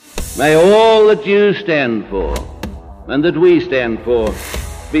May all that you stand for and that we stand for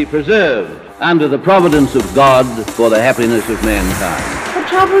be preserved under the providence of God for the happiness of mankind. The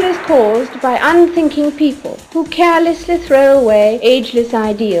trouble is caused by unthinking people who carelessly throw away ageless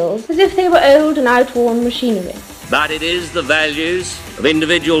ideals as if they were old and outworn machinery. But it is the values of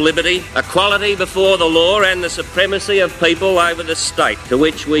individual liberty, equality before the law and the supremacy of people over the state to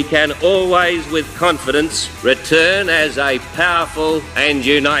which we can always with confidence return as a powerful and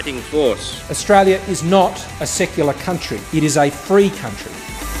uniting force. Australia is not a secular country, it is a free country.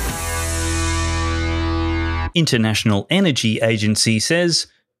 International Energy Agency says,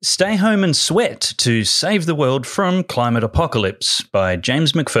 "Stay home and sweat to save the world from climate apocalypse" by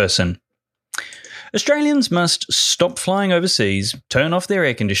James MACPHERSON. Australians must stop flying overseas, turn off their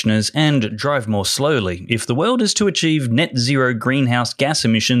air conditioners and drive more slowly if the world is to achieve net zero greenhouse gas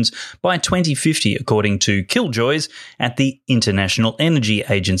emissions by 2050, according to killjoys at the International Energy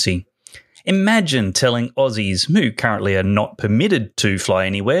Agency. Imagine telling Aussies, who currently are not permitted to fly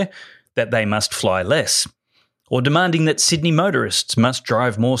anywhere, that they must fly less. Or demanding that Sydney motorists must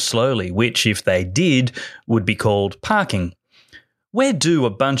drive more slowly, which, if they did, would be called parking. Where do a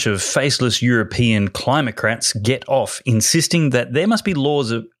bunch of faceless European climacrats get off insisting that there must be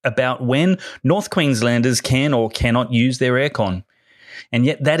laws about when North Queenslanders can or cannot use their aircon? And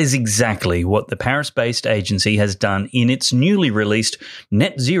yet that is exactly what the Paris-based agency has done in its newly released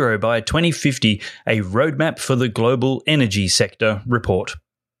Net Zero by 2050, a roadmap for the global energy sector report.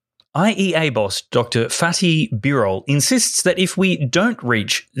 IEA boss Dr. Fatih Birol insists that if we don't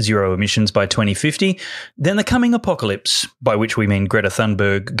reach zero emissions by 2050, then the coming apocalypse, by which we mean Greta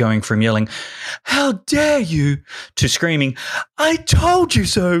Thunberg going from yelling, "How dare you!" to screaming, "I told you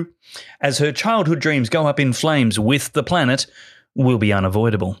so!" as her childhood dreams go up in flames with the planet, will be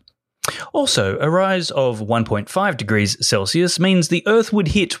unavoidable. Also, a rise of 1.5 degrees Celsius means the Earth would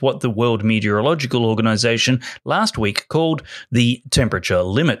hit what the World Meteorological Organization last week called the temperature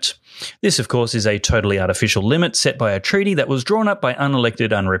limit. This, of course, is a totally artificial limit set by a treaty that was drawn up by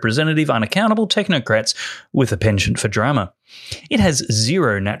unelected, unrepresentative, unaccountable technocrats with a penchant for drama. It has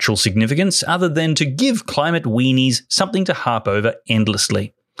zero natural significance other than to give climate weenies something to harp over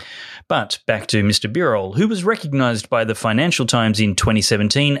endlessly. But back to Mr. Birol, who was recognised by the Financial Times in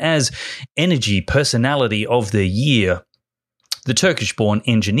 2017 as Energy Personality of the Year. The Turkish-born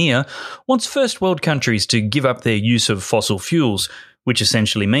engineer wants first world countries to give up their use of fossil fuels, which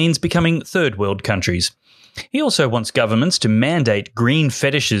essentially means becoming third world countries. He also wants governments to mandate green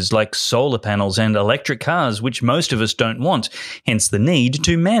fetishes like solar panels and electric cars, which most of us don't want, hence the need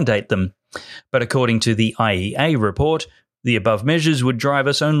to mandate them. But according to the IEA report, the above measures would drive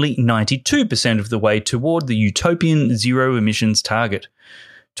us only 92% of the way toward the utopian zero emissions target.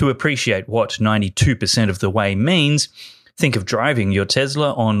 To appreciate what 92% of the way means, think of driving your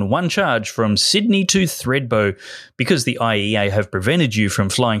Tesla on one charge from Sydney to Thredbo. Because the IEA have prevented you from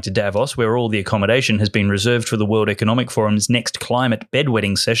flying to Davos, where all the accommodation has been reserved for the World Economic Forum's next climate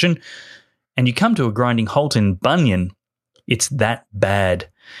bedwetting session, and you come to a grinding halt in Bunyan, it's that bad.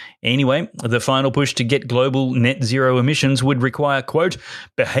 Anyway, the final push to get global net zero emissions would require, quote,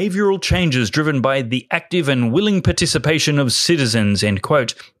 behavioural changes driven by the active and willing participation of citizens, end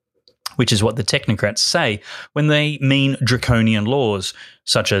quote, which is what the technocrats say when they mean draconian laws,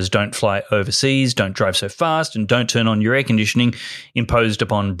 such as don't fly overseas, don't drive so fast, and don't turn on your air conditioning, imposed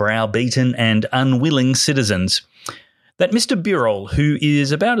upon browbeaten and unwilling citizens. That Mr. Birol, who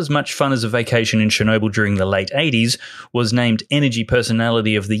is about as much fun as a vacation in Chernobyl during the late 80s, was named Energy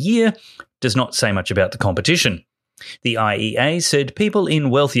Personality of the Year, does not say much about the competition. The IEA said people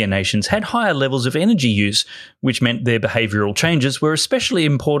in wealthier nations had higher levels of energy use, which meant their behavioural changes were especially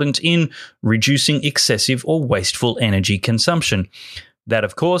important in reducing excessive or wasteful energy consumption. That,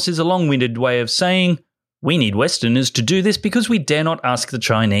 of course, is a long-winded way of saying, we need Westerners to do this because we dare not ask the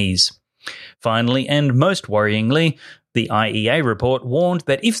Chinese. Finally, and most worryingly, the IEA report warned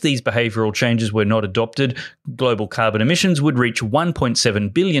that if these behavioural changes were not adopted, global carbon emissions would reach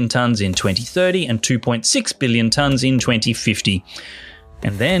 1.7 billion tonnes in 2030 and 2.6 billion tonnes in 2050.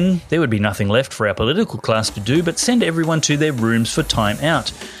 And then there would be nothing left for our political class to do but send everyone to their rooms for time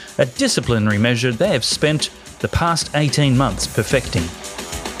out, a disciplinary measure they have spent the past 18 months perfecting.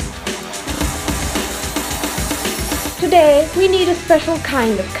 Today, we need a special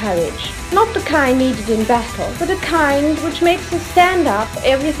kind of courage. Not the kind needed in battle, but a kind which makes us stand up for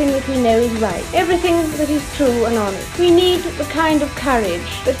everything that we know is right, everything that is true and honest. We need the kind of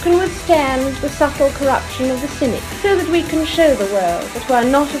courage that can withstand the subtle corruption of the cynic, so that we can show the world that we are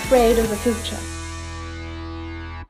not afraid of the future.